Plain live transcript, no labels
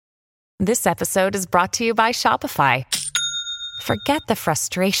This episode is brought to you by Shopify. Forget the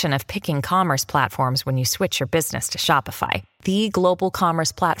frustration of picking commerce platforms when you switch your business to Shopify, the global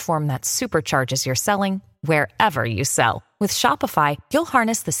commerce platform that supercharges your selling wherever you sell. With Shopify, you'll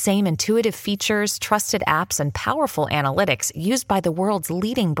harness the same intuitive features, trusted apps, and powerful analytics used by the world's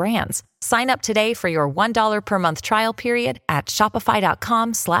leading brands. Sign up today for your $1 per month trial period at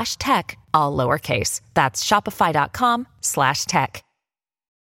shopify.com/tech, all lowercase. That's shopify.com/tech.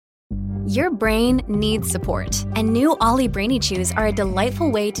 Your brain needs support, and new Ollie Brainy Chews are a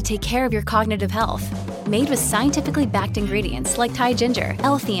delightful way to take care of your cognitive health. Made with scientifically backed ingredients like Thai ginger,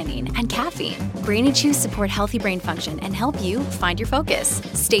 L-theanine, and caffeine, Brainy Chews support healthy brain function and help you find your focus,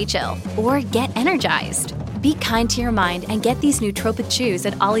 stay chill, or get energized. Be kind to your mind and get these nootropic chews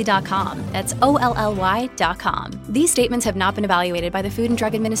at ollie.com. That's OLLY.com. These statements have not been evaluated by the Food and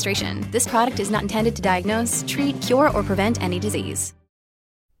Drug Administration. This product is not intended to diagnose, treat, cure, or prevent any disease.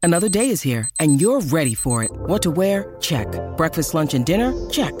 Another day is here, and you're ready for it. What to wear? Check. Breakfast, lunch, and dinner?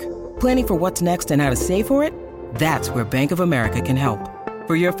 Check. Planning for what's next and how to save for it? That's where Bank of America can help.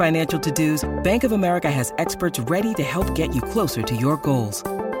 For your financial to-dos, Bank of America has experts ready to help get you closer to your goals.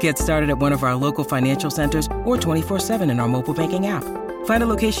 Get started at one of our local financial centers or 24/7 in our mobile banking app. Find a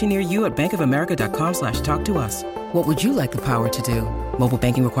location near you at bankofamerica.com/talktous. What would you like the power to do? Mobile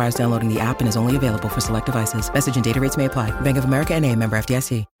banking requires downloading the app and is only available for select devices. Message and data rates may apply. Bank of America N.A., member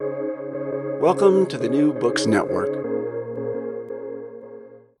FDIC. Welcome to the New Books Network.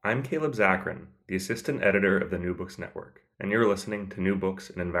 I'm Caleb Zakarin, the assistant editor of the New Books Network, and you're listening to New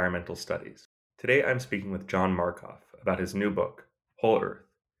Books in Environmental Studies. Today I'm speaking with John Markoff about his new book, Whole Earth: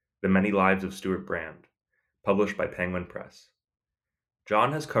 The Many Lives of Stewart Brand, published by Penguin Press.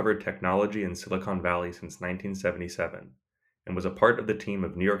 John has covered technology in Silicon Valley since 1977 and was a part of the team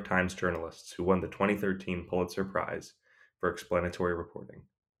of New York Times journalists who won the 2013 Pulitzer Prize for explanatory reporting.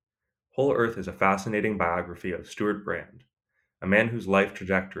 Whole Earth is a fascinating biography of Stewart Brand, a man whose life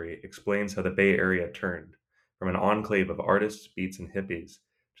trajectory explains how the Bay Area turned from an enclave of artists, beats, and hippies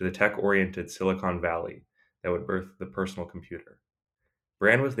to the tech-oriented Silicon Valley that would birth the personal computer.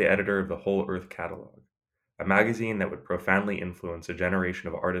 Brand was the editor of the Whole Earth Catalog, a magazine that would profoundly influence a generation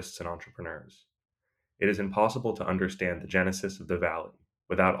of artists and entrepreneurs. It is impossible to understand the genesis of the Valley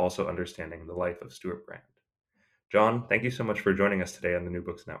without also understanding the life of Stewart Brand. John, thank you so much for joining us today on the New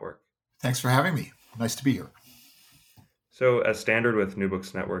Books Network. Thanks for having me. Nice to be here. So, as standard with New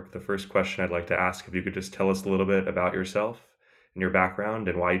Books Network, the first question I'd like to ask, if you could just tell us a little bit about yourself and your background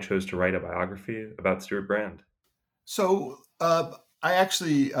and why you chose to write a biography about Stewart Brand. So, I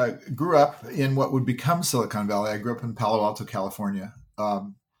actually grew up in what would become Silicon Valley. I grew up in Palo Alto, California.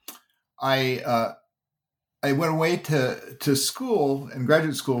 I went away to school and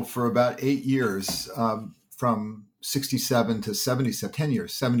graduate school for about 8 years, from 67 to 77, 10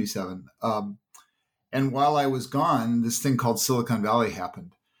 years, 77. And while I was gone, this thing called Silicon Valley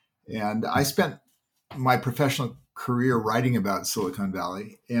happened. And I spent my professional career writing about Silicon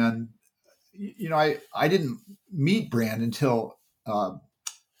Valley. And, I didn't meet Brand until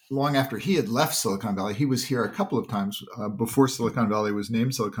long after he had left Silicon Valley. He was here a couple of times before Silicon Valley was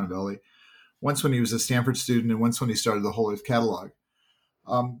named Silicon Valley. Once when he was a Stanford student and once when he started the Whole Earth Catalog.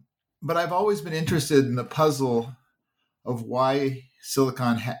 But I've always been interested in the puzzle of why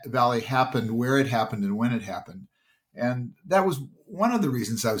Silicon Valley happened, where it happened, and when it happened. And that was one of the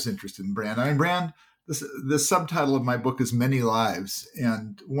reasons I was interested in Brand. I mean, Brand, the subtitle of my book is Many Lives.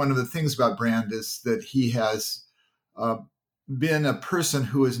 And one of the things about Brand is that he has been a person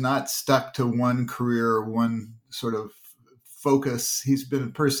who is not stuck to one career, one sort of focus. He's been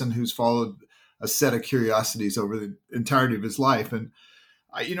a person who's followed a set of curiosities over the entirety of his life. And,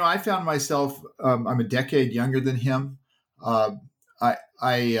 I found myself, I'm a decade younger than him. I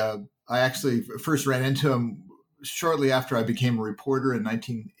actually first ran into him shortly after I became a reporter in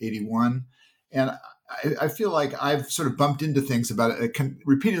 1981. And I feel like I've sort of bumped into things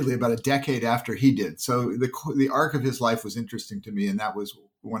repeatedly about a decade after he did. So the arc of his life was interesting to me. And that was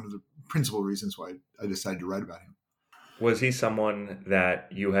one of the principal reasons why I decided to write about him. Was he someone that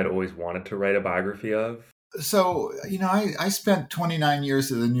you had always wanted to write a biography of? So, I spent 29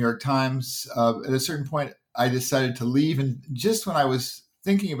 years at the New York Times. At a certain point, I decided to leave. And just when I was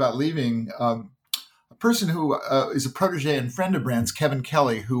thinking about leaving, a person who is a protege and friend of Brand's, Kevin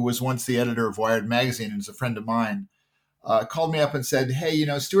Kelly, who was once the editor of Wired magazine and is a friend of mine, called me up and said, hey,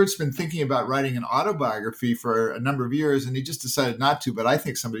 Stewart's been thinking about writing an autobiography for a number of years, and he just decided not to, but I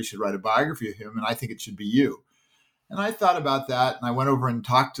think somebody should write a biography of him, and I think it should be you. And I thought about that, and I went over and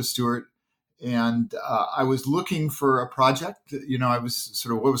talked to Stewart, and I was looking for a project. I was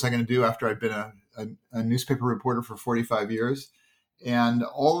sort of, what was I going to do after I'd been a newspaper reporter for 45 years? And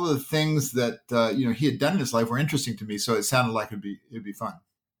all of the things that he had done in his life were interesting to me, so it sounded like it'd be fun.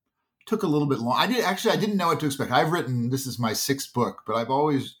 Took a little bit long. I didn't know what to expect. This is my 6th book, but I've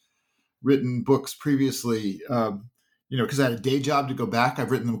always written books previously, because I had a day job to go back.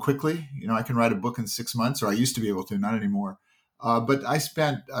 I've written them quickly. I can write a book in 6 months, or I used to be able to, not anymore. But I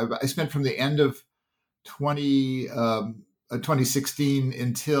spent from the end of 2016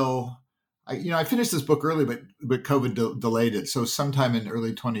 until I finished this book early, but COVID delayed it. So sometime in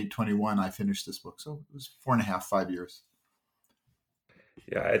early 2021, I finished this book. So it was 4.5, 5 years.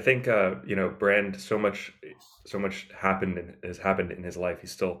 Yeah, I think Brand, so much has happened in his life.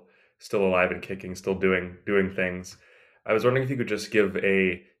 He's still alive and kicking, still doing things. I was wondering if you could just give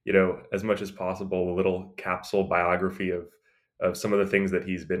as much as possible, a little capsule biography of some of the things that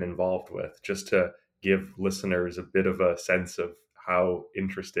he's been involved with, just to give listeners a bit of a sense of how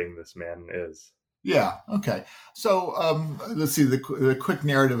interesting this man is. Yeah. Okay. So let's see the quick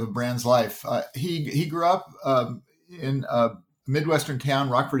narrative of Brand's life. He grew up in a Midwestern town,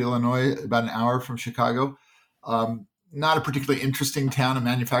 Rockford, Illinois, about an hour from Chicago. Not a particularly interesting town, a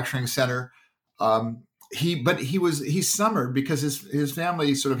manufacturing center. He summered because his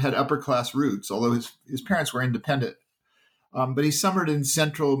family sort of had upper class roots, although his parents were independent. But he summered in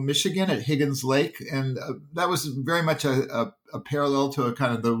central Michigan at Higgins Lake, and that was very much a parallel to a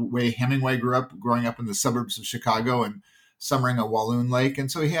kind of the way Hemingway grew up, growing up in the suburbs of Chicago and summering at Walloon Lake.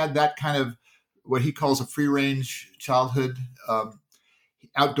 And so he had that kind of what he calls a free-range childhood,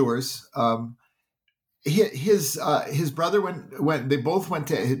 outdoors. His brother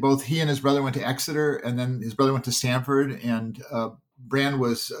both he and his brother went to Exeter, and then his brother went to Stanford, and Brand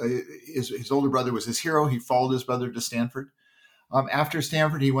was his older brother was his hero. He followed his brother to Stanford. After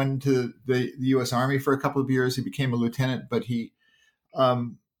Stanford, he went into the U.S. Army for a couple of years. He became a lieutenant, but he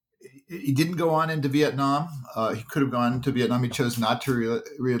didn't go on into Vietnam. He could have gone to Vietnam. He chose not to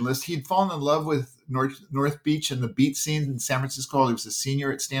re-enlist. He'd fallen in love with North Beach and the beat scene in San Francisco. He was a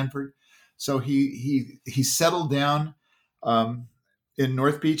senior at Stanford. So he settled down in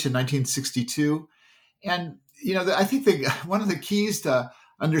North Beach in 1962. And, I think one of the keys to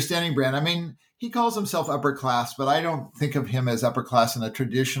understanding Brand, he calls himself upper class, but I don't think of him as upper class in a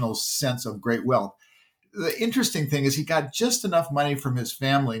traditional sense of great wealth. The interesting thing is he got just enough money from his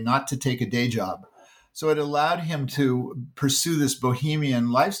family not to take a day job. So it allowed him to pursue this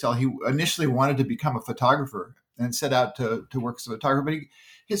bohemian lifestyle. He initially wanted to become a photographer and set out to work as a photographer, but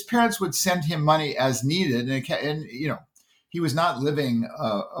his parents would send him money as needed. And he was not living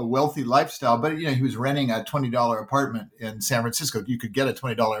a wealthy lifestyle, but, he was renting a $20 apartment in San Francisco. You could get a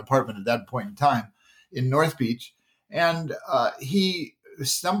 $20 apartment at that point in time in North Beach. And he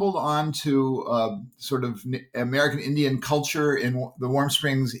stumbled onto sort of American Indian culture in the Warm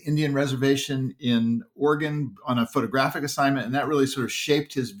Springs Indian Reservation in Oregon on a photographic assignment. And that really sort of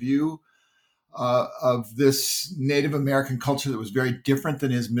shaped his view of this Native American culture that was very different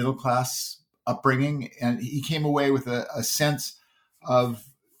than his middle-class upbringing. And he came away with a sense of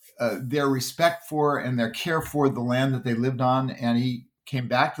their respect for and their care for the land that they lived on. And he came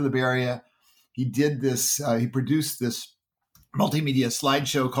back to the Bay Area. He did this, he produced this multimedia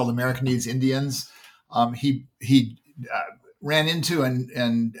slideshow called America Needs Indians. He ran into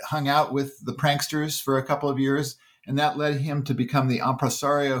and hung out with the pranksters for a couple of years. And that led him to become the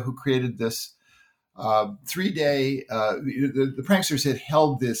impresario who created this 3-day, the pranksters had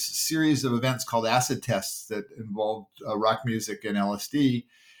held this series of events called acid tests that involved rock music and LSD.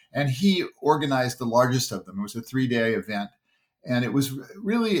 And he organized the largest of them. It was a 3-day event. And it was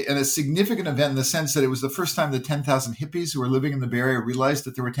really a significant event in the sense that it was the first time the 10,000 hippies who were living in the Bay Area realized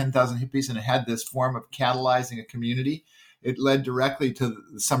that there were 10,000 hippies, and it had this form of catalyzing a community. It led directly to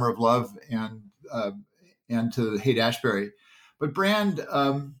the Summer of Love and to Haight-Ashbury. But Brand,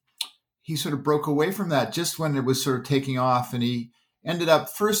 he sort of broke away from that just when it was sort of taking off. And he ended up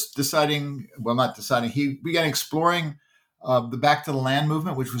first he began exploring the Back to the Land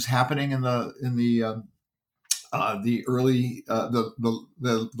movement, which was happening in the early,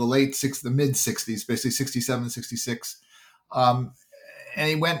 the mid 60s, basically 67, 66. And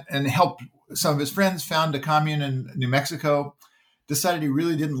he went and helped some of his friends found a commune in New Mexico, decided he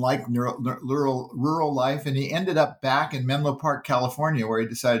really didn't like rural life. And he ended up back in Menlo Park, California, where he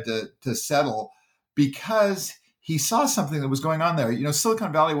decided to settle because he saw something that was going on there.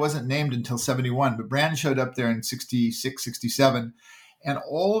 Silicon Valley wasn't named until 71, but Brand showed up there in 66, 67. And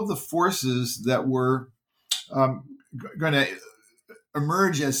all of the forces that were going to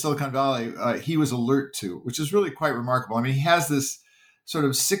emerge as Silicon Valley, he was alert to, which is really quite remarkable. He has this sort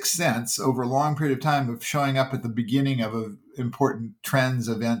of sixth sense over a long period of time of showing up at the beginning of important trends,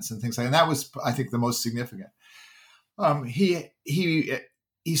 events, and things like that. And that was, I think, the most significant.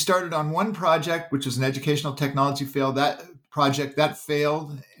 He started on one project, which was an educational technology fail. That project that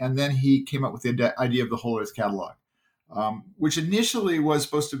failed, and then he came up with the idea of the Whole Earth Catalog, which initially was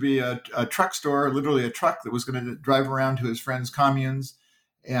supposed to be a truck store, literally a truck that was going to drive around to his friends' communes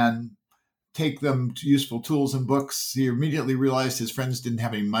and take them to useful tools and books. He immediately realized his friends didn't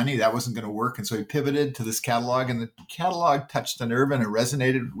have any money. That wasn't going to work. And so he pivoted to this catalog, and the catalog touched a nerve and it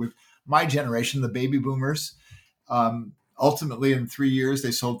resonated with my generation, the baby boomers. Ultimately, in 3 years, they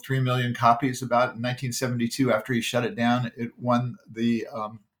sold 3 million copies. About in 1972, after he shut it down, it won the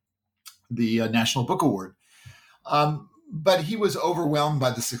National Book Award. But he was overwhelmed by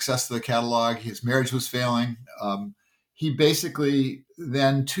the success of the catalog. His marriage was failing. He basically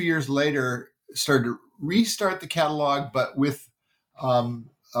then 2 years later started to restart the catalog, but with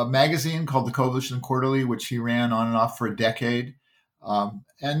a magazine called the Coalition Quarterly, which he ran on and off for a decade.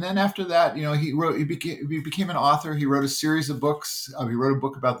 And then after that, he became an author. He wrote a series of books. He wrote a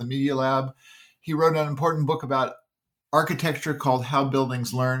book about the Media Lab. He wrote an important book about architecture called How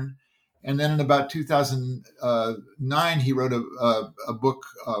Buildings Learn. And then in about 2009, he wrote a book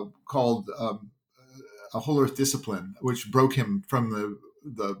called A Whole Earth Discipline, which broke him from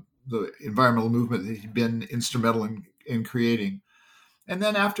the environmental movement that he'd been instrumental in creating. And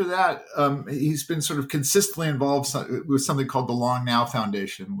then after that, he's been sort of consistently involved with something called the Long Now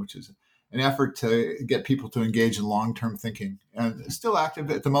Foundation, which is an effort to get people to engage in long-term thinking. And still active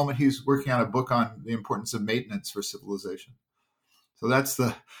at the moment, he's working on a book on the importance of maintenance for civilization. So that's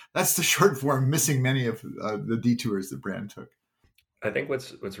the short form, missing many of the detours that Brand took. I think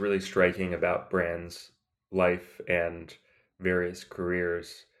what's really striking about Brand's life and various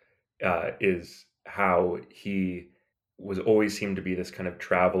careers is how he was always seemed to be this kind of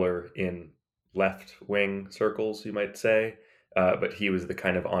traveler in left-wing circles, you might say, but he was the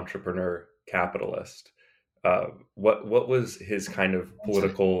kind of entrepreneur capitalist. What was his kind of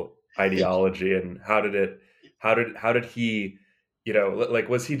political ideology, and how did he, like,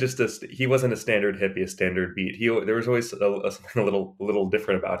 was he just he wasn't a standard hippie, a standard beat. There was always something a little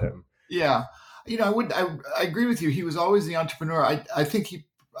different about him. Yeah, I agree with you. He was always the entrepreneur. I think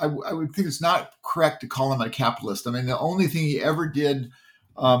I would think it's not correct to call him a capitalist. I mean, the only thing he ever did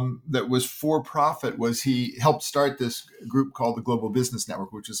that was for profit was he helped start this group called the Global Business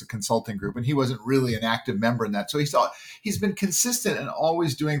Network, which is a consulting group, and he wasn't really an active member in that. So he's been consistent and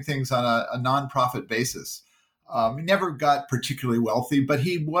always doing things on a nonprofit basis. He never got particularly wealthy, but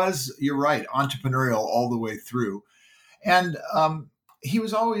he was, you're right, entrepreneurial all the way through. And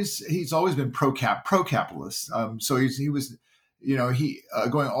he's always been pro-capitalist. So he was,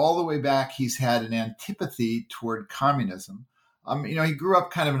 going all the way back, he's had an antipathy toward communism. He grew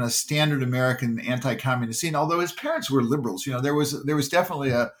up kind of in a standard American anti-communist scene, although his parents were liberals. There was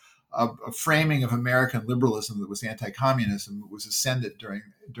definitely a framing of American liberalism that was anti-communism that was ascendant during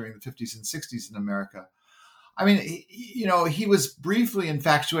the 50s and 60s in America. I mean, he was briefly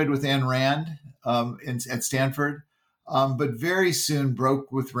infatuated with Ayn Rand at Stanford, but very soon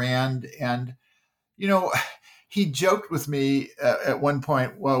broke with Rand. And, he joked with me at one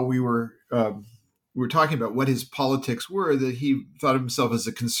point while we were talking about what his politics were, that he thought of himself as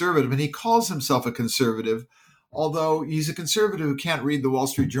a conservative, and he calls himself a conservative, although he's a conservative who can't read the Wall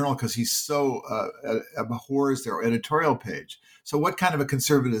Street Journal because he's so abhors their editorial page. So what kind of a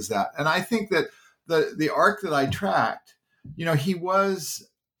conservative is that? And I think that the arc that I tracked, he was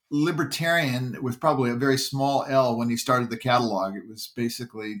libertarian with probably a very small L when he started the catalog. It was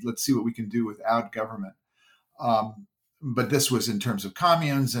basically, let's see what we can do without government. But this was in terms of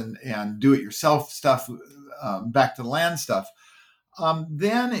communes and do-it-yourself stuff, back to the land stuff.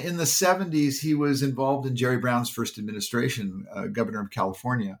 Then in the 70s, he was involved in Jerry Brown's first administration, governor of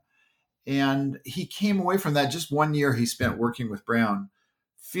California. And he came away from that, just 1 year he spent working with Brown,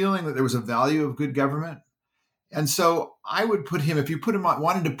 feeling that there was a value of good government. And so I would put him, if you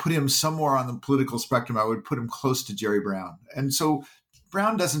wanted to put him somewhere on the political spectrum, I would put him close to Jerry Brown. And so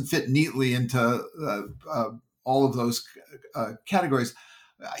Brown doesn't fit neatly into all of those categories.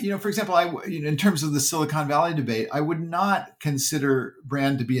 For example, in terms of the Silicon Valley debate, I would not consider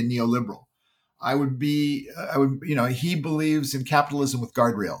Brand to be a neoliberal. He believes in capitalism with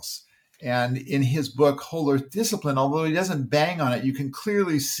guardrails. And in his book, Whole Earth Discipline, although he doesn't bang on it, you can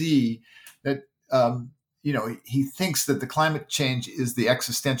clearly see that, he thinks that the climate change is the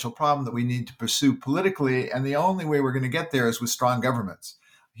existential problem that we need to pursue politically. And the only way we're going to get there is with strong governments.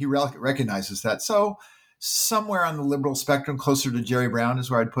 He recognizes that. So somewhere on the liberal spectrum, closer to Jerry Brown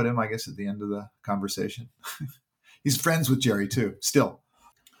is where I'd put him, I guess, at the end of the conversation. He's friends with Jerry too, still.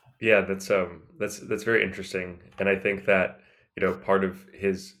 Yeah, that's very interesting. And I think that, part of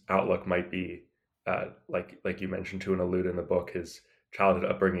his outlook might be like you mentioned to an allude in the book, his childhood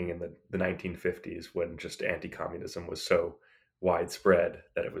upbringing in the 1950s, when just anti-communism was so widespread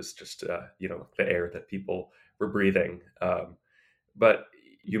that it was just the air that people were breathing. But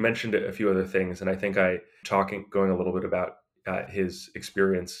you mentioned a few other things, and I think going a little bit about his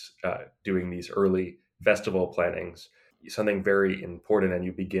experience doing these early festival plannings, something very important, and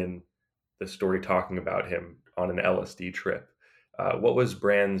you begin the story talking about him on an LSD trip. What was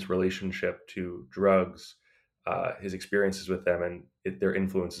Brand's relationship to drugs, his experiences with them, and their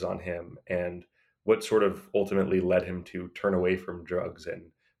influences on him, and what sort of ultimately led him to turn away from drugs and,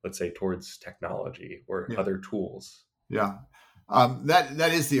 let's say, towards technology or other tools? Yeah.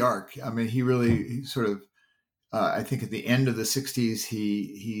 That is the arc. I mean, he sort of, I think at the end of the 60s,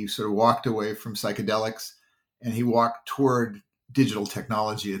 he sort of walked away from psychedelics and he walked toward digital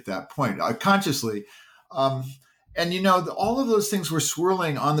technology at that point, consciously. And, all of those things were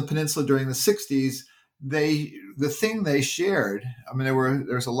swirling on the peninsula during the 60s. The thing they shared, I mean,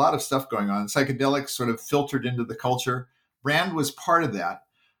 there was a lot of stuff going on. Psychedelics sort of filtered into the culture. Brand was part of that.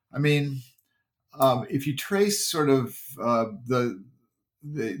 I mean, if you trace sort of the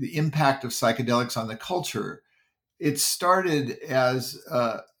impact of psychedelics on the culture, it started as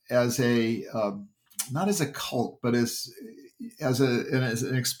a not as a cult, but as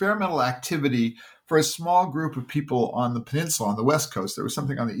an experimental activity for a small group of people on the peninsula, on the West Coast. There was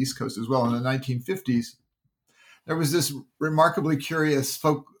something on the East Coast as well. In the 1950s, there was this remarkably curious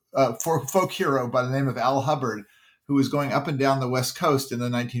folk hero by the name of Al Hubbard, who was going up and down the West Coast in the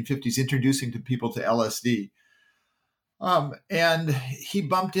 1950s, introducing to people to LSD. And he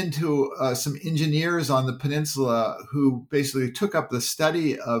bumped into some engineers on the peninsula who basically took up the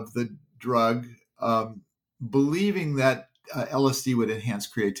study of the drug, believing that LSD would enhance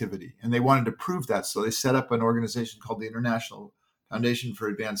creativity. And they wanted to prove that. So they set up an organization called the International Foundation for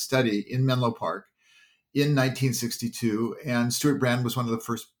Advanced Study in Menlo Park in 1962. And Stewart Brand was one of the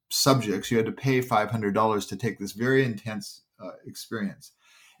first subjects. You had to pay $500 to take this very intense experience.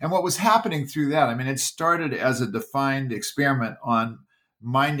 And what was happening through that, I mean, it started as a defined experiment on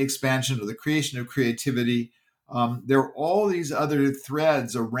mind expansion or the creation of creativity. There were all these other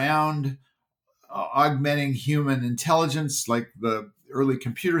threads around augmenting human intelligence, like the early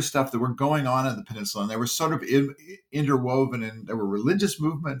computer stuff that were going on in the peninsula. And they were sort of interwoven, and there were religious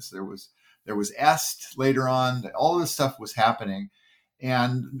movements. There was EST later on. All this stuff was happening.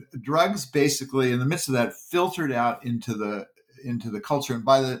 And drugs basically, in the midst of that, filtered out into the culture. And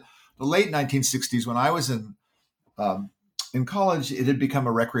by the late 1960s, when I was in college, it had become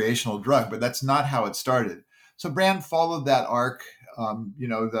a recreational drug, but that's not how it started. So Brand followed that arc.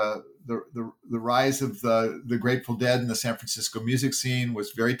 The rise of the Grateful Dead in the San Francisco music scene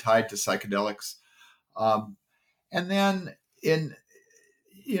was very tied to psychedelics. And then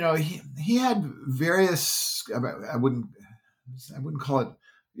he had various, I wouldn't call it,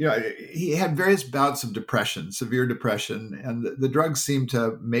 he had various bouts of depression, severe depression, and the drugs seemed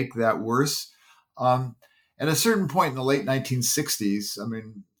to make that worse. At a certain point in the late 1960s, I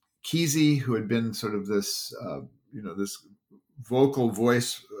mean, Kesey, who had been sort of this, this vocal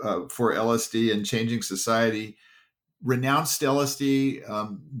voice for LSD and changing society, renounced LSD.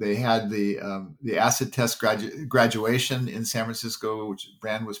 They had the acid test graduation in San Francisco, which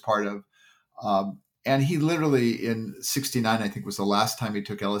Brand was part of. And he literally, in 69, I think was the last time he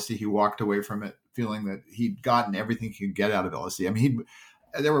took LSD, he walked away from it feeling that he'd gotten everything he could get out of LSD. I mean,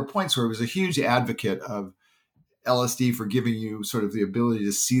 there were points where he was a huge advocate of LSD for giving you sort of the ability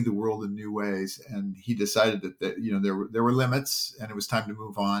to see the world in new ways. And he decided that there were limits and it was time to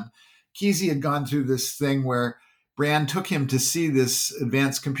move on. Kesey had gone through this thing where Brand took him to see this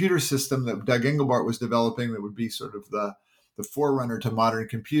advanced computer system that Doug Engelbart was developing that would be sort of the forerunner to modern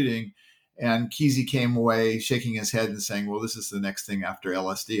computing. And Kesey came away shaking his head and saying, well, this is the next thing after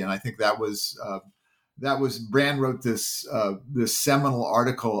LSD. And I think that was Brand wrote this seminal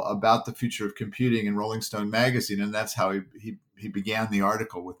article about the future of computing in Rolling Stone magazine. And that's how he began the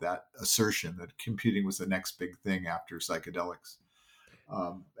article, with that assertion that computing was the next big thing after psychedelics.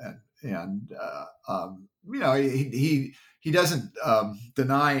 He doesn't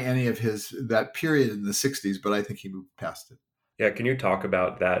deny any of that period in the 60s, but I think he moved past it. Yeah, can you talk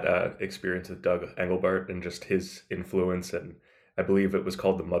about that experience with Doug Engelbart and just his influence? And I believe it was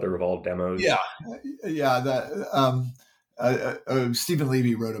called the mother of all demos. Yeah. Stephen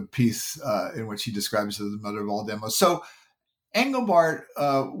Levy wrote a piece in which he describes it as the mother of all demos. So Engelbart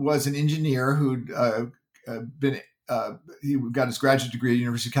was an engineer who'd he got his graduate degree at the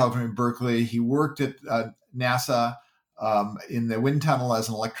University of California, Berkeley. He worked at NASA in the wind tunnel as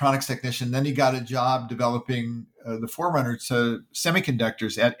an electronics technician. Then he got a job developing the forerunner to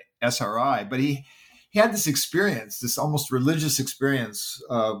semiconductors at SRI. But he he had this experience, this almost religious experience,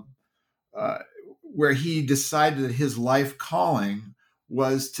 where he decided that his life calling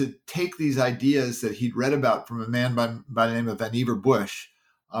was to take these ideas that he'd read about from a man by the name of Vannevar Bush,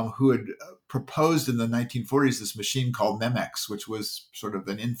 who had proposed in the 1940s this machine called Memex, which was sort of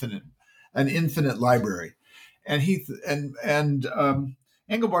an infinite library. And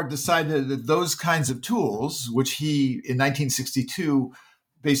Engelbart decided that those kinds of tools, which he in 1962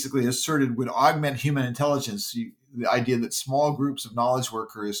 basically asserted would augment human intelligence, the idea that small groups of knowledge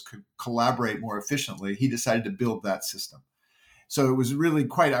workers could collaborate more efficiently, he decided to build that system. So it was really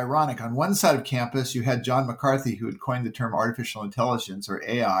quite ironic. On one side of campus, you had John McCarthy, who had coined the term artificial intelligence, or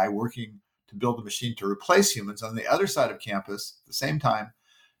AI, working to build a machine to replace humans. On the other side of campus, at the same time,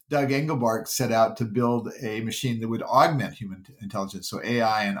 Doug Engelbart set out to build a machine that would augment human intelligence, so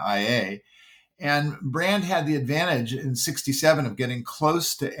AI and IA. And Brand had the advantage in 1967 of getting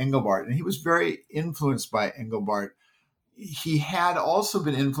close to Engelbart, and he was very influenced by Engelbart. He had also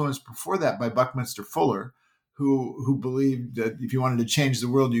been influenced before that by Buckminster Fuller, who believed that if you wanted to change the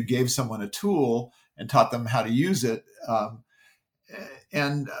world, you gave someone a tool and taught them how to use it.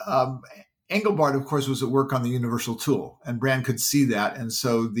 Engelbart, of course, was at work on the universal tool, and Brand could see that. And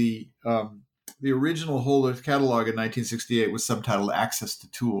so the original Whole Earth catalog in 1968 was subtitled "Access to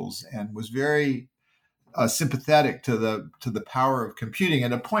Tools" and was very sympathetic to the power of computing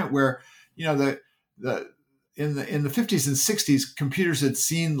at a point where, in the 50s and 60s, computers had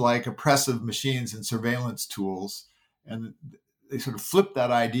seemed like oppressive machines and surveillance tools, and they sort of flipped that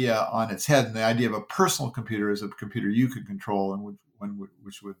idea on its head. And the idea of a personal computer as a computer you could control and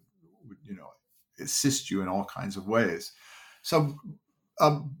which would assist you in all kinds of ways. So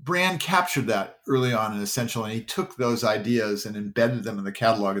Brand captured that early on in Essential, and he took those ideas and embedded them in the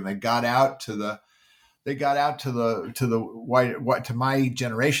catalog, and they got out to my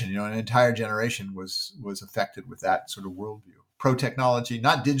generation. An entire generation was affected with that sort of worldview. Pro technology,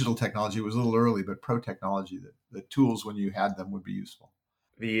 not digital technology, was a little early, but pro technology, that the tools when you had them would be useful.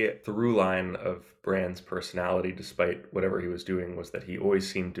 The through line of Brand's personality, despite whatever he was doing, was that he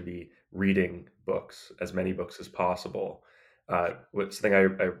always seemed to be reading books, as many books as possible. Something I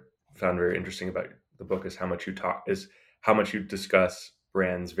found very interesting about the book is how much you discuss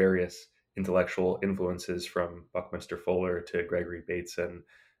Brand's various intellectual influences, from Buckminster Fuller to Gregory Bateson.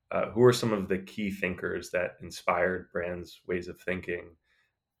 Who are some of the key thinkers that inspired Brand's ways of thinking?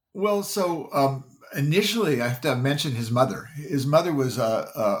 Well, so initially, I have to mention his mother. His mother was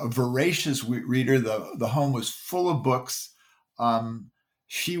a voracious reader. The home was full of books.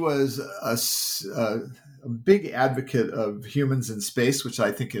 She was a big advocate of humans in space, which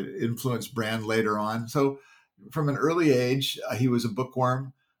I think it influenced Brand later on. So from an early age, he was a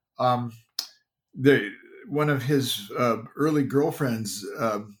bookworm. One of his early girlfriends,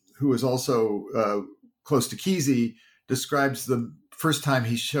 who was also close to Kesey, describes the first time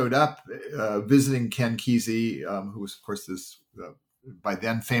he showed up visiting Ken Kesey, who was, of course, this by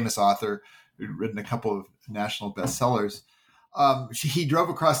then famous author who'd written a couple of national bestsellers. He drove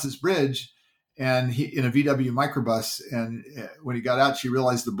across this bridge and in a VW microbus, and when he got out, she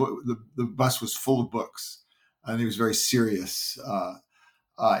realized the bus was full of books, and he was very serious.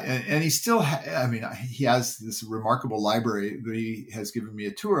 And he still, he has this remarkable library that he has given me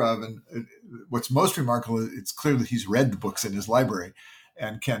a tour of. And what's most remarkable, it's clear that he's read the books in his library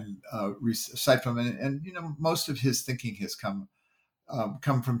and can recite from it. And most of his thinking has come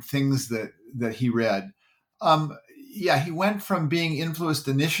from things that he read. He went from being influenced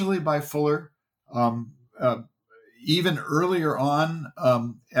initially by Fuller. Even earlier on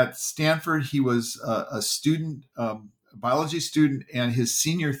at Stanford, he was a student, biology student, and his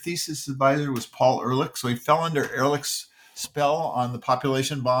senior thesis advisor was Paul Ehrlich. So he fell under Ehrlich's spell on the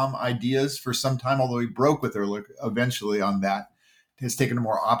population bomb ideas for some time, although he broke with Ehrlich eventually on that. Has taken a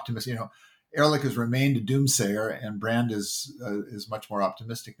more optimistic, Ehrlich has remained a doomsayer, and Brand is much more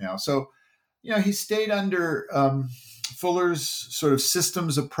optimistic now. So, he stayed under Fuller's sort of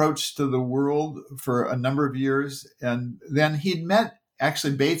systems approach to the world for a number of years. And then he'd met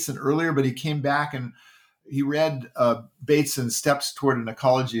actually Bateson earlier, but he came back and he read Bateson's Steps Toward an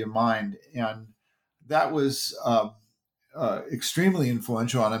Ecology of Mind. And that was extremely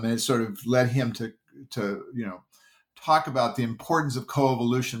influential on him. And it sort of led him to talk about the importance of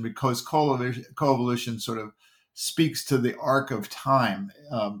coevolution, because coevolution sort of speaks to the arc of time.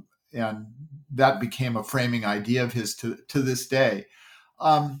 And that became a framing idea of his to this day.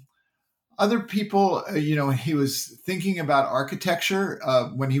 Other people, he was thinking about architecture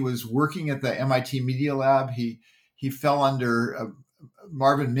when he was working at the MIT Media Lab. He fell under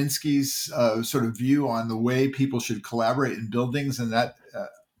Marvin Minsky's sort of view on the way people should collaborate in buildings, and that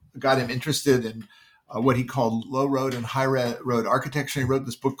got him interested in what he called low road and high road architecture. He wrote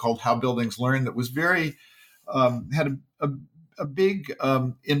this book called How Buildings Learn that was very had a big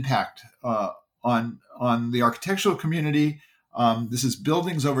impact on the architectural community. This is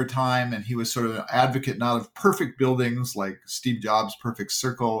buildings over time, and he was sort of an advocate not of perfect buildings like Steve Jobs' perfect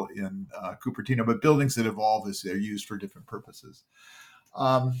circle in Cupertino, but buildings that evolve as they're used for different purposes.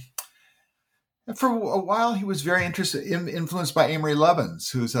 And for a while, he was very influenced by Amory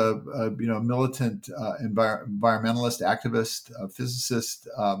Lovins, who's a militant environmentalist, activist, physicist,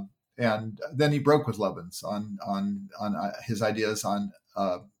 and then he broke with Lovins on his ideas on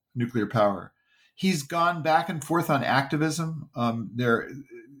nuclear power. He's gone back and forth on activism. There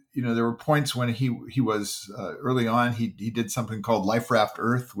were points when he was early on. He did something called Life Raft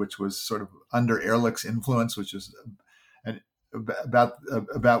Earth, which was sort of under Ehrlich's influence, which is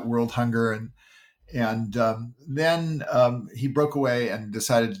about world hunger, and then he broke away and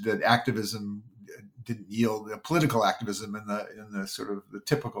decided that activism didn't yield, political activism in the sort of the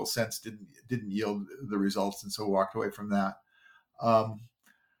typical sense didn't yield the results, and so walked away from that.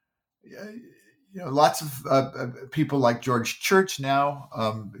 Lots of people like George Church now,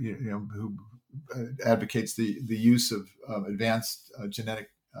 who advocates the use of advanced genetic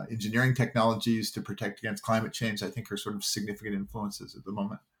engineering technologies to protect against climate change, I think are sort of significant influences at the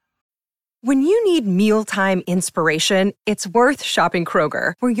moment. When you need mealtime inspiration, it's worth shopping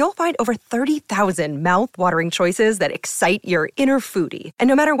Kroger, where you'll find over 30,000 mouth-watering choices that excite your inner foodie. And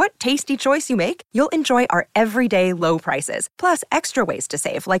no matter what tasty choice you make, you'll enjoy our everyday low prices, plus extra ways to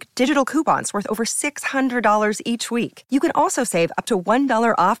save, like digital coupons worth over $600 each week. You can also save up to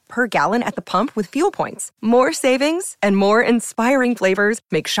 $1 off per gallon at the pump with fuel points. More savings and more inspiring flavors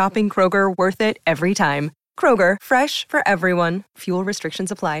make shopping Kroger worth it every time. Kroger, fresh for everyone. Fuel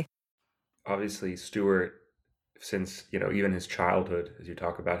restrictions apply. Obviously, Stuart, since even his childhood, as you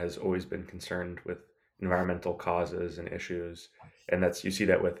talk about, has always been concerned with environmental causes and issues, and you see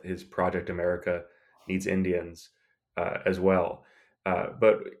that with his Project America Needs Indians as well.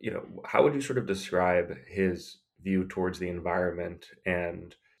 But how would you sort of describe his view towards the environment,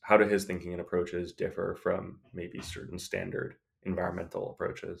 and how do his thinking and approaches differ from maybe certain standard environmental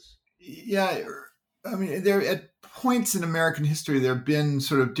approaches? Yeah. I mean, there at points in American history, there have been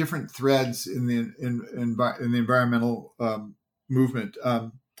sort of different threads in the environmental movement.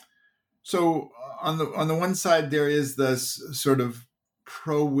 So on the one side, there is this sort of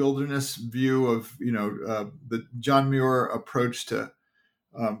pro-wilderness view of the John Muir approach to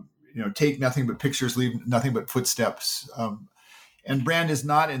take nothing but pictures, leave nothing but footsteps. And Brand is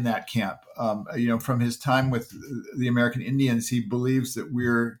not in that camp. From his time with the American Indians, he believes that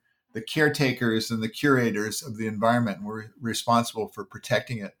we're the caretakers and the curators of the environment, and we're responsible for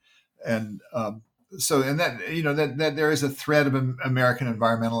protecting it. And that there is a thread of American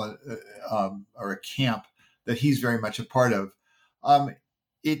environmental or a camp that he's very much a part of.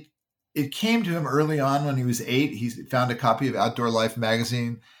 It came to him early on when he was 8. He found a copy of Outdoor Life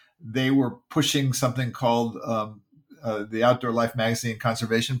magazine. They were pushing something called the Outdoor Life magazine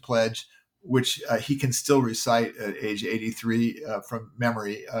Conservation Pledge, which he can still recite at age 83 from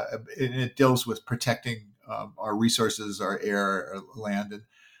memory. And it deals with protecting our resources, our air, our land. And,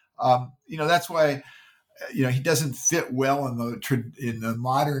 that's why, he doesn't fit well in the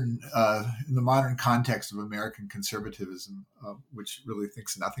modern context of American conservatism, which really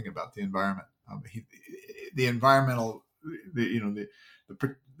thinks nothing about the environment.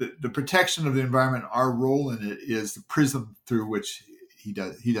 The protection of the environment, our role in it is the prism through which he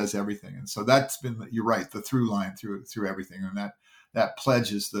does everything. And so that's been, you're right, the through line through everything. And that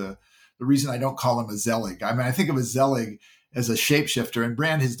pledge is the reason I don't call him a Zelig. I mean, I think of a Zelig as a shapeshifter, and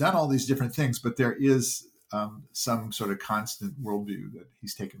Brand has done all these different things, but there is some sort of constant worldview that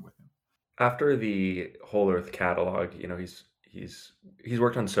he's taken with him. After the Whole Earth catalog, he's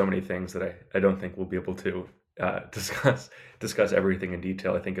worked on so many things that I don't think we'll be able to discuss everything in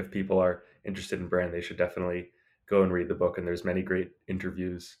detail. I think if people are interested in Brand, they should definitely go and read the book. And there's many great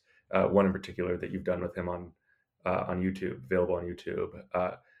interviews, one in particular that you've done with him on YouTube, available on YouTube.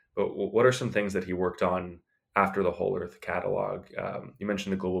 But what are some things that he worked on after the Whole Earth catalog? You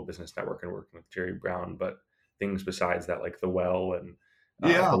mentioned the Global Business Network and working with Jerry Brown, but things besides that, like the Well and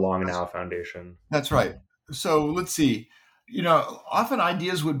the Long Now Foundation. That's right. So let's see. Often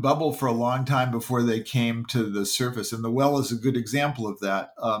ideas would bubble for a long time before they came to the surface, and the Well is a good example of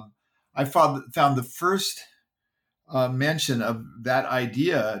that. I found the first mention of that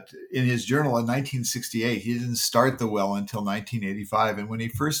idea in his journal in 1968. He didn't start the Well until 1985. And when he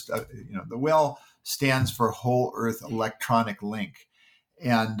first, the Well stands for Whole Earth Electronic Link,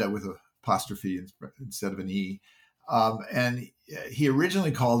 and with an apostrophe instead of an E. And he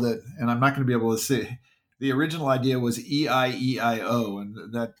originally called it, and I'm not going to be able to say, the original idea was EIEIO,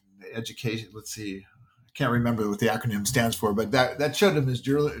 and that education, let's see, I can't remember what the acronym stands for, but that showed him his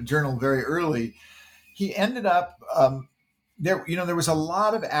journal very early. He ended up, there was a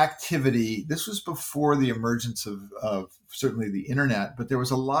lot of activity. This was before the emergence of certainly the internet, but there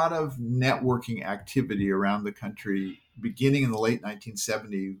was a lot of networking activity around the country beginning in the late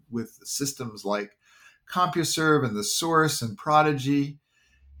 1970s with systems like CompuServe and The Source and Prodigy.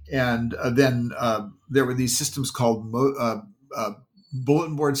 And then there were these systems called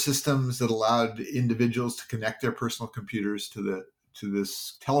bulletin board systems that allowed individuals to connect their personal computers to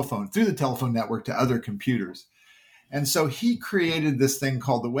this telephone, through the telephone network, to other computers. And so he created this thing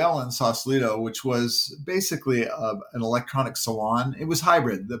called the Well in Sausalito, which was basically an electronic salon. It was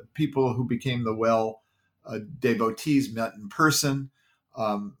hybrid. The people who became the Well devotees met in person.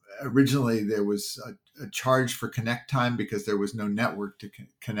 Originally, there was a charge for connect time because there was no network to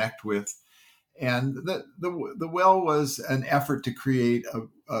connect with. And the Well was an effort to create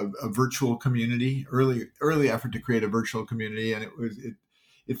a virtual community, early effort to create a virtual community, and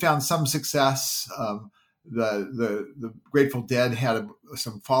it found some success. The Grateful Dead had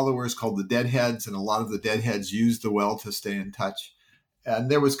some followers called the Deadheads, and a lot of the Deadheads used the Well to stay in touch. And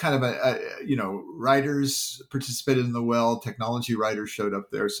there was kind of writers participated in the Well, technology writers showed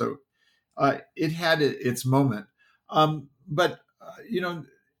up there. So it had its moment. But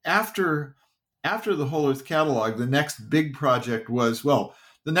after the Whole Earth Catalog, the next big project was,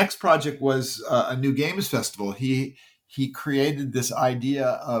 a new games festival. He created this idea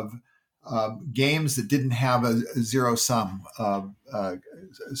of games that didn't have a zero-sum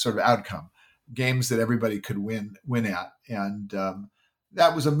sort of outcome, games that everybody could win at. And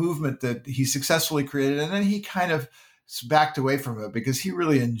that was a movement that he successfully created. And then he kind of backed away from it because he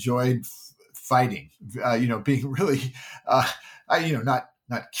really enjoyed fighting, being really,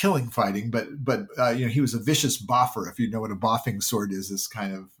 not killing fighting, but he was a vicious boffer. If you know what a boffing sword is, this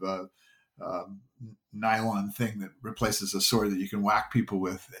kind of nylon thing that replaces a sword that you can whack people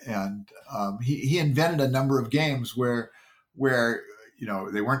with. And he invented a number of games where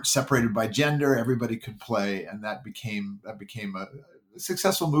they weren't separated by gender, everybody could play, and that became a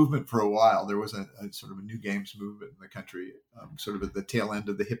successful movement for a while. There was a sort of a new games movement in the country, sort of at the tail end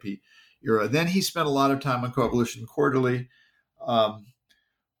of the hippie era. Then he spent a lot of time on Coevolution Quarterly.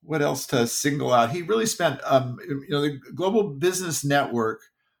 What else to single out? He really spent, the Global Business Network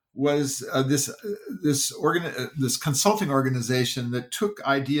was this consulting organization that took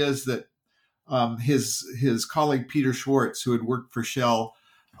ideas that his colleague Peter Schwartz, who had worked for Shell,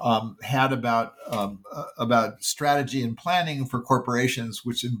 had about strategy and planning for corporations,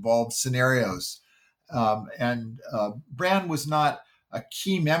 which involved scenarios. And Brand was not a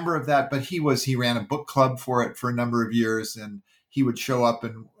key member of that, but he ran a book club for it for a number of years, and he would show up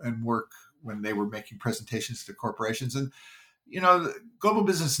and work when they were making presentations to corporations. And the Global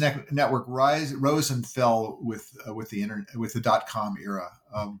Business Network rose and fell with the internet, with the .com era.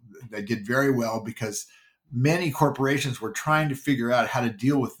 They did very well because many corporations were trying to figure out how to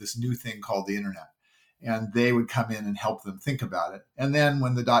deal with this new thing called the internet, and they would come in and help them think about it. And then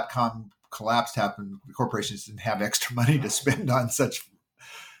when the .com collapse happened, the corporations didn't have extra money to spend on such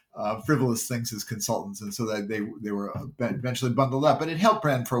frivolous things as consultants, and so that they were eventually bundled up. But it helped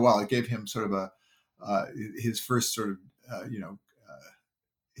Brand for a while. It gave him sort of his first sort of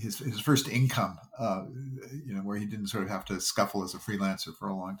his first income, where he didn't sort of have to scuffle as a freelancer for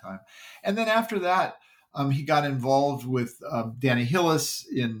a long time. And then after that, he got involved with Danny Hillis.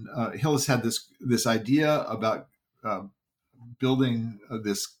 Hillis had this idea about building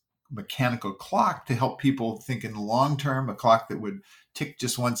this mechanical clock to help people think in the long term, a clock that would tick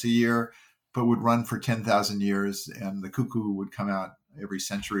just once a year, but would run for 10,000 years, and the cuckoo would come out every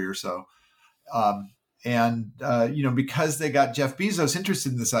century or so. Because they got Jeff Bezos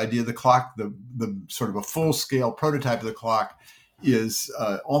interested in this idea, the clock, the sort of a full-scale prototype of the clock is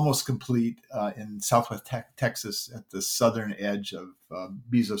almost complete in Southwest Texas at the southern edge of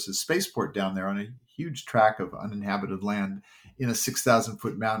Bezos' spaceport down there on a huge tract of uninhabited land in a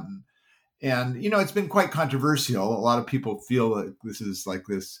 6,000-foot mountain. And, it's been quite controversial. A lot of people feel that this is like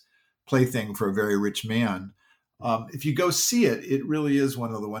this plaything for a very rich man. If you go see it, it really is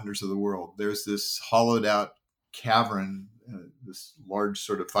one of the wonders of the world. There's this hollowed out cavern, this large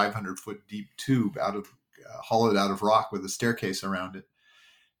sort of 500-foot deep tube hollowed out of rock with a staircase around it.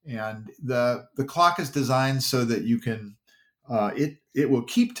 And the clock is designed so that you can, it will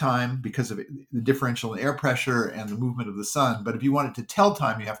keep time because of the differential in air pressure and the movement of the sun. But if you want it to tell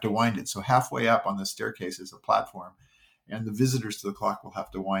time, you have to wind it. So halfway up on the staircase is a platform, and the visitors to the clock will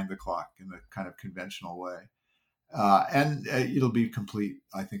have to wind the clock in a kind of conventional way. and it'll be complete,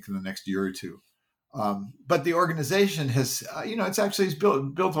 I think, in the next year or two. But the organization has, it's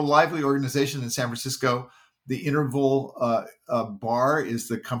built a lively organization in San Francisco. The Interval Bar is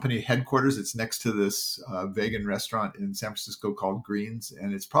the company headquarters. It's next to this vegan restaurant in San Francisco called Greens,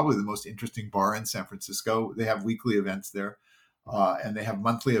 and it's probably the most interesting bar in San Francisco. They have weekly events there, and they have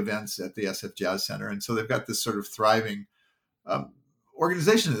monthly events at the SF Jazz Center. And so they've got this sort of thriving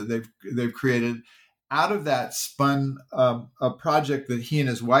organization that they've created. Out of that spun a project that he and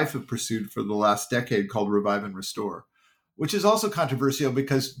his wife have pursued for the last decade called Revive and Restore, which is also controversial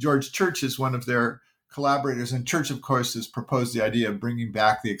because George Church is one of their collaborators. And Church, of course, has proposed the idea of bringing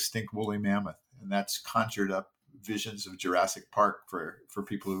back the extinct woolly mammoth. And that's conjured up visions of Jurassic Park for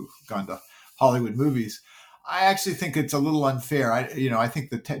people who've gone to Hollywood movies. I actually think it's a little unfair. I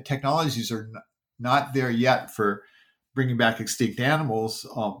think the technologies are not there yet for bringing back extinct animals,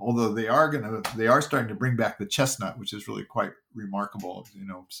 although they are starting to bring back the chestnut, which is really quite remarkable.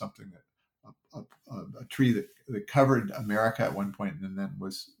 Something that a tree that covered America at one point and then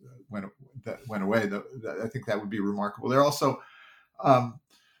went away. I think that would be remarkable. They're also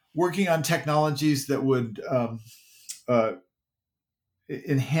working on technologies that would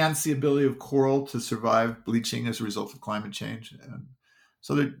enhance the ability of coral to survive bleaching as a result of climate change. And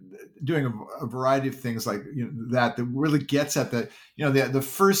so they're doing a variety of things like that really gets at the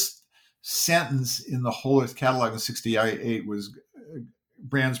first sentence in the Whole Earth Catalog in '68 was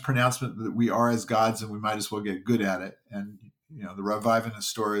Brand's pronouncement that we are as gods and we might as well get good at it. And the Revive and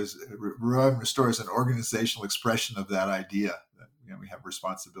Restore is an organizational expression of that idea that we have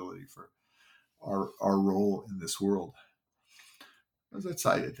responsibility for our role in this world. That's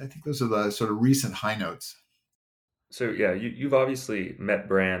I think those are the sort of recent high notes. So yeah, you've obviously met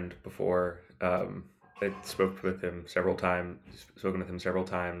Brand before. I spoken with him several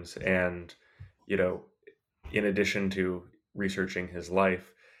times, and in addition to researching his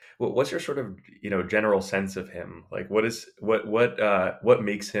life, what's your sort of general sense of him? Like, what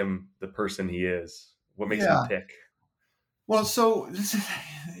makes him the person he is? What makes him tick? Well, so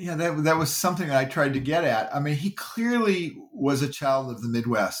that was something that I tried to get at. I mean, he clearly was a child of the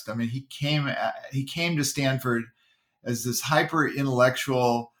Midwest. I mean, he came to Stanford as this hyper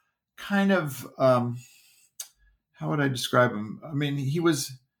intellectual kind of, how would I describe him? I mean, he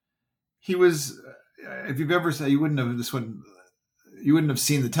was, if you've ever said, you wouldn't have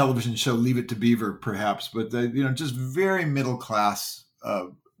seen the television show Leave It to Beaver, perhaps, but just very middle class,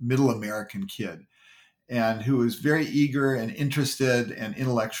 middle American kid, and who was very eager and interested and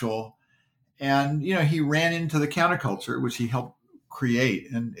intellectual. And, he ran into the counterculture, which he helped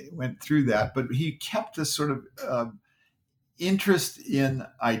create and went through that, but he kept this sort of, interest in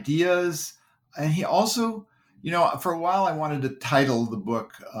ideas. And he also, for a while I wanted to title the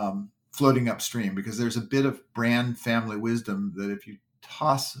book Floating Upstream, because there's a bit of Brand family wisdom that if you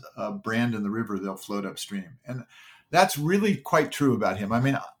toss a brand in the river, they'll float upstream. And that's really quite true about him. I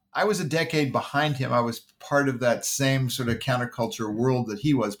mean, I was a decade behind him. I was part of that same sort of counterculture world that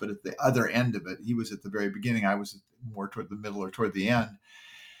he was, but at the other end of it. He was at the very beginning. I was more toward the middle or toward the end.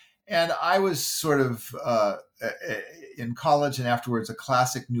 And I was sort of in college and afterwards a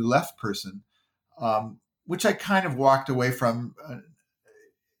classic New Left person, which I kind of walked away from,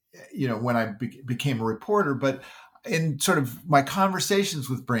 when I became a reporter. But in sort of my conversations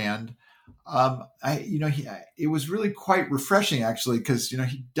with Brand, it was really quite refreshing, actually, because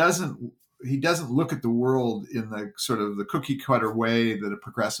he doesn't look at the world in the sort of the cookie cutter way that a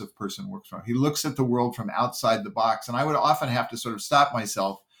progressive person works from. He looks at the world from outside the box, and I would often have to sort of stop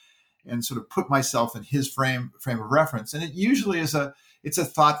myself and sort of put myself in his frame of reference. And it usually it's a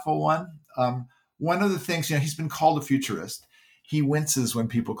thoughtful one. One of the things, he's been called a futurist. He winces when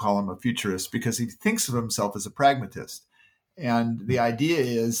people call him a futurist because he thinks of himself as a pragmatist. And the idea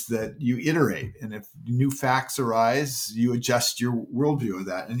is that you iterate, and if new facts arise, you adjust your worldview of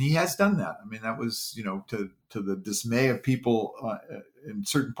that. And he has done that. I mean, that was, to the dismay of people in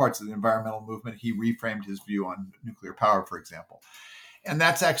certain parts of the environmental movement. He reframed his view on nuclear power, for example. And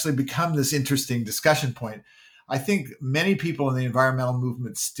that's actually become this interesting discussion point. I think many people in the environmental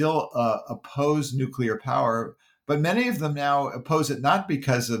movement still oppose nuclear power, but many of them now oppose it not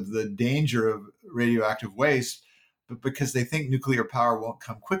because of the danger of radioactive waste, but because they think nuclear power won't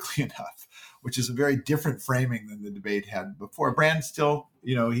come quickly enough, which is a very different framing than the debate had before. Brand still,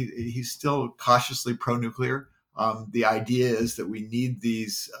 he's still cautiously pro-nuclear. The idea is that we need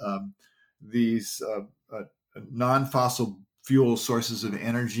these non-fossil fuel sources of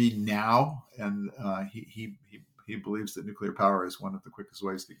energy now, and he believes that nuclear power is one of the quickest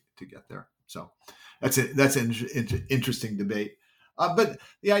ways to get there. So that's an interesting debate. But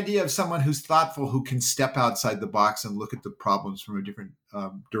the idea of someone who's thoughtful, who can step outside the box and look at the problems from a different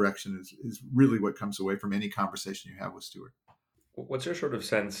direction is really what comes away from any conversation you have with Stewart. What's your sort of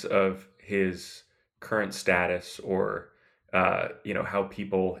sense of his current status, or how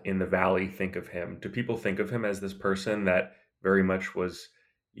people in the Valley think of him? Do people think of him as this person that very much was,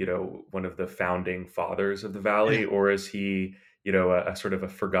 one of the founding fathers of the Valley, or is he, a sort of a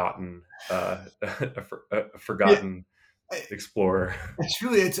forgotten, forgotten explorer?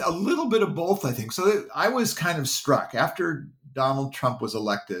 It's a little bit of both, I think. So I was kind of struck after Donald Trump was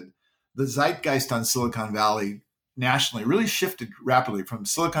elected. The zeitgeist on Silicon Valley nationally really shifted rapidly from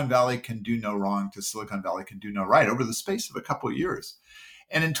Silicon Valley can do no wrong to Silicon Valley can do no right over the space of a couple of years.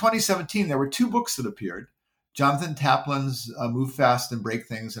 And in 2017, there were two books that appeared. Jonathan Taplin's Move Fast and Break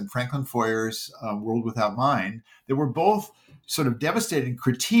Things and Franklin Foer's World Without Mind. They were both sort of devastating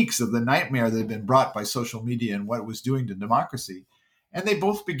critiques of the nightmare that had been brought by social media and what it was doing to democracy. And they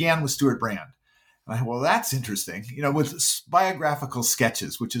both began with Stewart Brand. And I thought, well, that's interesting, with biographical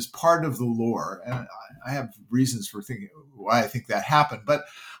sketches, which is part of the lore. And I have reasons for thinking why I think that happened, but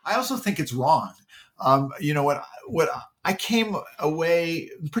I also think it's wrong. What I came away,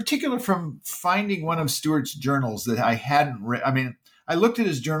 in particular, from finding one of Stewart's journals that I hadn't read. I mean, I looked at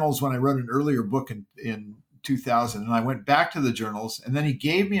his journals when I wrote an earlier book in 2000, and I went back to the journals, and then he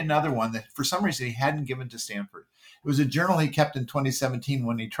gave me another one that for some reason he hadn't given to Stanford. It was a journal he kept in 2017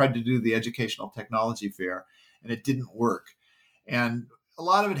 when he tried to do the Educational Technology Fair, and it didn't work. And a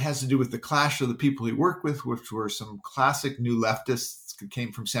lot of it has to do with the clash of the people he worked with, which were some classic new leftists who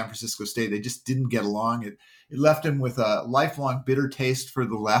came from San Francisco State. They just didn't get along. It left him with a lifelong bitter taste for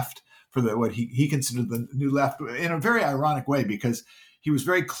the left, for what he considered the new left, in a very ironic way, because he was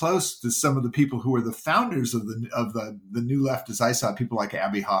very close to some of the people who were the founders of the new left, as I saw. People like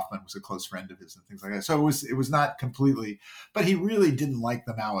Abbie Hoffman was a close friend of his and things like that. So it was not completely, but he really didn't like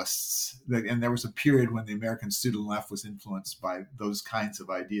the Maoists. And there was a period when the American student left was influenced by those kinds of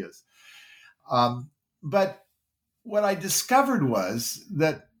ideas. But what I discovered was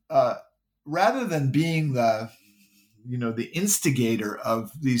that rather than being the instigator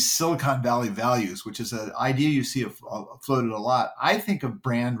of these Silicon Valley values, which is an idea you see floated a lot, I think of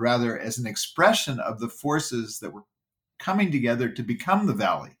Brand rather as an expression of the forces that were coming together to become the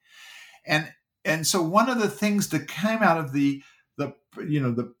Valley. And so one of the things that came out of the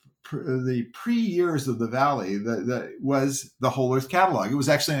pre-years of the Valley that was the Whole Earth Catalog. It was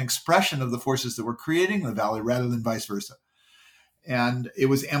actually an expression of the forces that were creating the Valley rather than vice versa. And it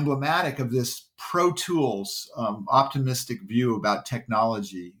was emblematic of this Pro Tools optimistic view about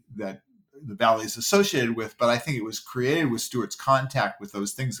technology that the Valley is associated with. But I think it was created with Stewart's contact with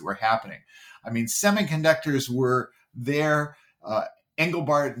those things that were happening. I mean, semiconductors were there.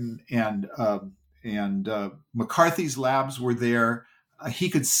 Engelbart and McCarthy's labs were there.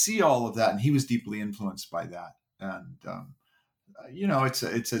 He could see all of that, and he was deeply influenced by that. And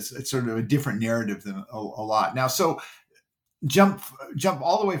it's sort of a different narrative than a lot now. So jump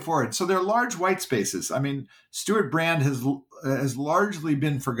all the way forward. So there are large white spaces. I mean, Stewart Brand has largely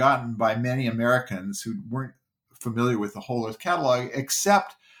been forgotten by many Americans who weren't familiar with the Whole Earth Catalog,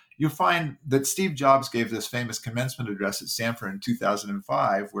 except you'll find that Steve Jobs gave this famous commencement address at Stanford in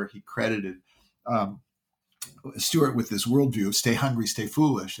 2005, where he credited Stewart with this worldview of stay hungry, stay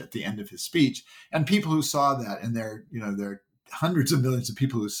foolish at the end of his speech. And people who saw that, and there are hundreds of millions of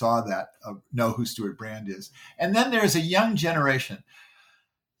people who saw that know who Stewart Brand is. And then there's a young generation.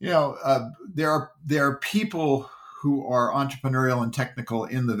 There are people who are entrepreneurial and technical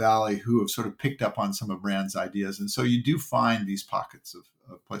in the Valley who have sort of picked up on some of Brand's ideas. And so you do find these pockets of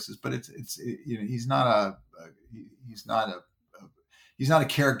places, but he's not a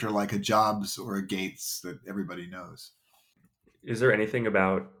character like a Jobs or a Gates that everybody knows. Is there anything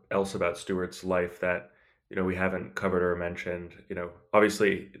else about Stewart's life that we haven't covered or mentioned?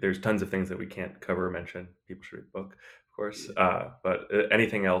 Obviously there's tons of things that we can't cover or mention. People should read the book, of course. But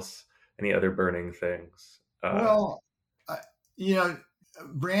anything else? Any other burning things?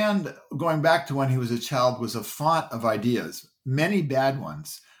 Brand, going back to when he was a child, was a font of ideas. Many bad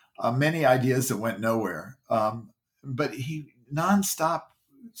ones, many ideas that went nowhere. But he nonstop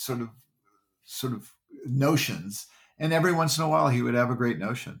sort of notions, and every once in a while he would have a great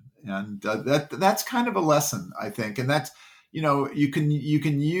notion. And that's kind of a lesson, I think. And that's, you can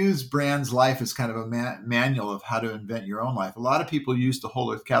use Brand's life as kind of a manual of how to invent your own life. A lot of people use the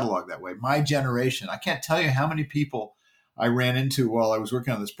Whole Earth Catalog that way. My generation, I can't tell you how many people I ran into while I was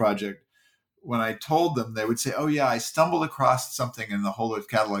working on this project. When I told them, they would say, "Oh yeah, I stumbled across something in the Whole Earth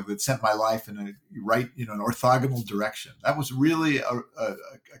Catalog that sent my life in an orthogonal direction." That was really a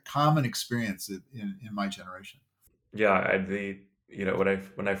common experience in my generation. Yeah,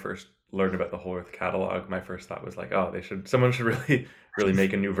 when I first learned about the Whole Earth catalog, my first thought was like, oh, someone should really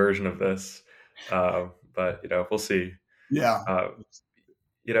make a new version of this. But we'll see. Yeah.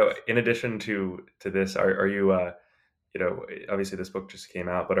 In addition to this, are you obviously this book just came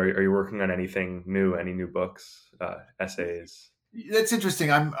out, but are you working on anything new? Any new books, essays? That's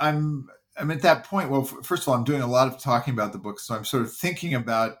interesting. I'm at that point. Well, first of all, I'm doing a lot of talking about the book, so I'm sort of thinking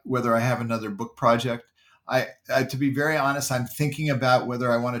about whether I have another book project. I to be very honest, I'm thinking about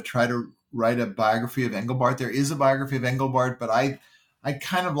whether I want to try to write a biography of Engelbart. There is a biography of Engelbart, but I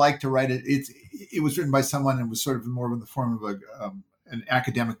kind of like to write it. It was written by someone and was sort of more in the form of an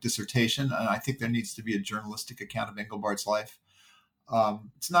academic dissertation, and I think there needs to be a journalistic account of Engelbart's life.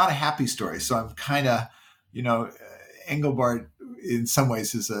 It's not a happy story, so I'm kind of, Engelbart in some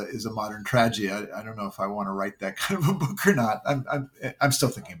ways is a modern tragedy. I don't know if I want to write that kind of a book or not. I'm still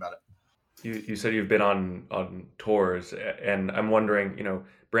thinking about it. You said you've been on tours, and I'm wondering,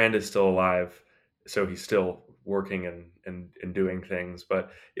 Brand is still alive, so he's still working and doing things. But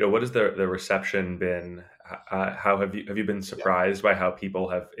what has the reception been? How have you been surprised by how people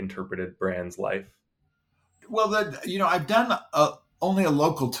have interpreted Brand's life? Well, I've done only a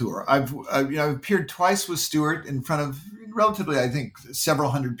local tour. I've appeared twice with Stewart in front of relatively, I think,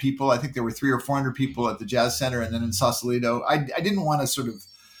 several hundred people. I think there were 300 or 400 people at the Jazz Center, and then in Sausalito. I didn't want to sort of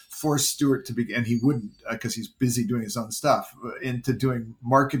force Stewart to be, and he wouldn't because he's busy doing his own stuff, into doing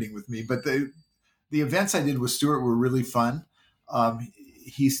marketing with me. But the events I did with Stewart were really fun.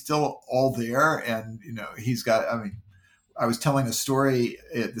 He's still all there, and he's got. I mean, I was telling a story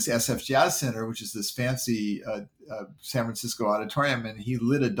at this SF Jazz Center, which is this fancy San Francisco auditorium, and he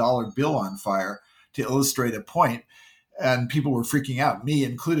lit a dollar bill on fire to illustrate a point. And people were freaking out, me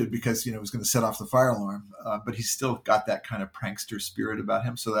included, because, it was going to set off the fire alarm. But he's still got that kind of prankster spirit about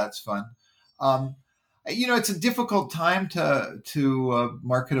him. So that's fun. It's a difficult time to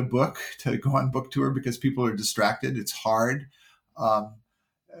market a book, to go on book tour, because people are distracted. It's hard. So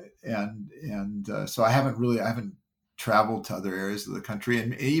I haven't traveled to other areas of the country.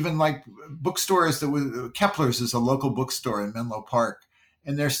 And even like bookstores, Kepler's is a local bookstore in Menlo Park.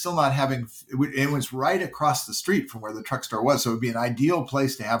 And they're still not having, it was right across the street from where the truck store was. So it would be an ideal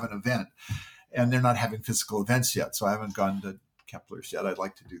place to have an event. And they're not having physical events yet. So I haven't gone to Kepler's yet. I'd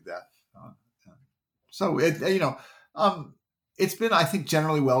like to do that. It's been, I think,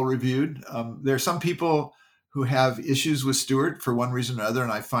 generally well reviewed. There are some people who have issues with Stewart for one reason or another.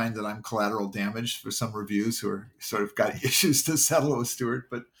 And I find that I'm collateral damage for some reviews who are sort of got issues to settle with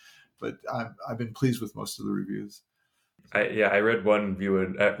Stewart. But I've been pleased with most of the reviews. I read one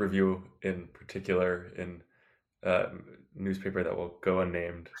review in particular in a newspaper that will go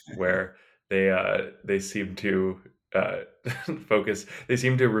unnamed, where they seem to focus. They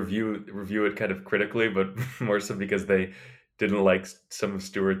seem to review it kind of critically, but more so because they didn't like some of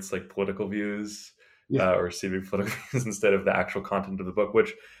Stewart's political views, or seeming political views instead of the actual content of the book.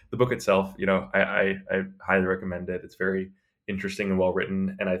 Which the book itself, I highly recommend it. It's very interesting and well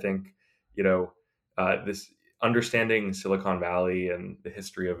written, and I think this. Understanding Silicon Valley and the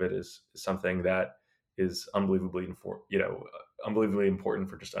history of it is something that is unbelievably important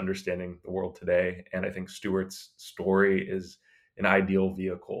for just understanding the world today. And I think Stewart's story is an ideal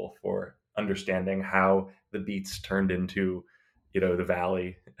vehicle for understanding how the Beats turned into, the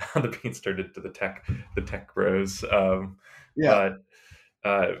Valley, how the Beats turned into the tech bros. Well,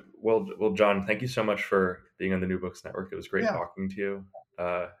 John, thank you so much for being on the New Books Network. It was great talking to you.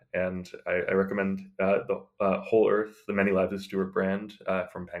 And I recommend the Whole Earth, The Many Lives of Stewart Brand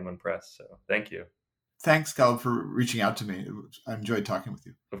from Penguin Press. So thank you. Thanks, Caleb, for reaching out to me. I enjoyed talking with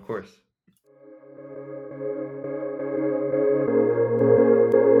you. Of course.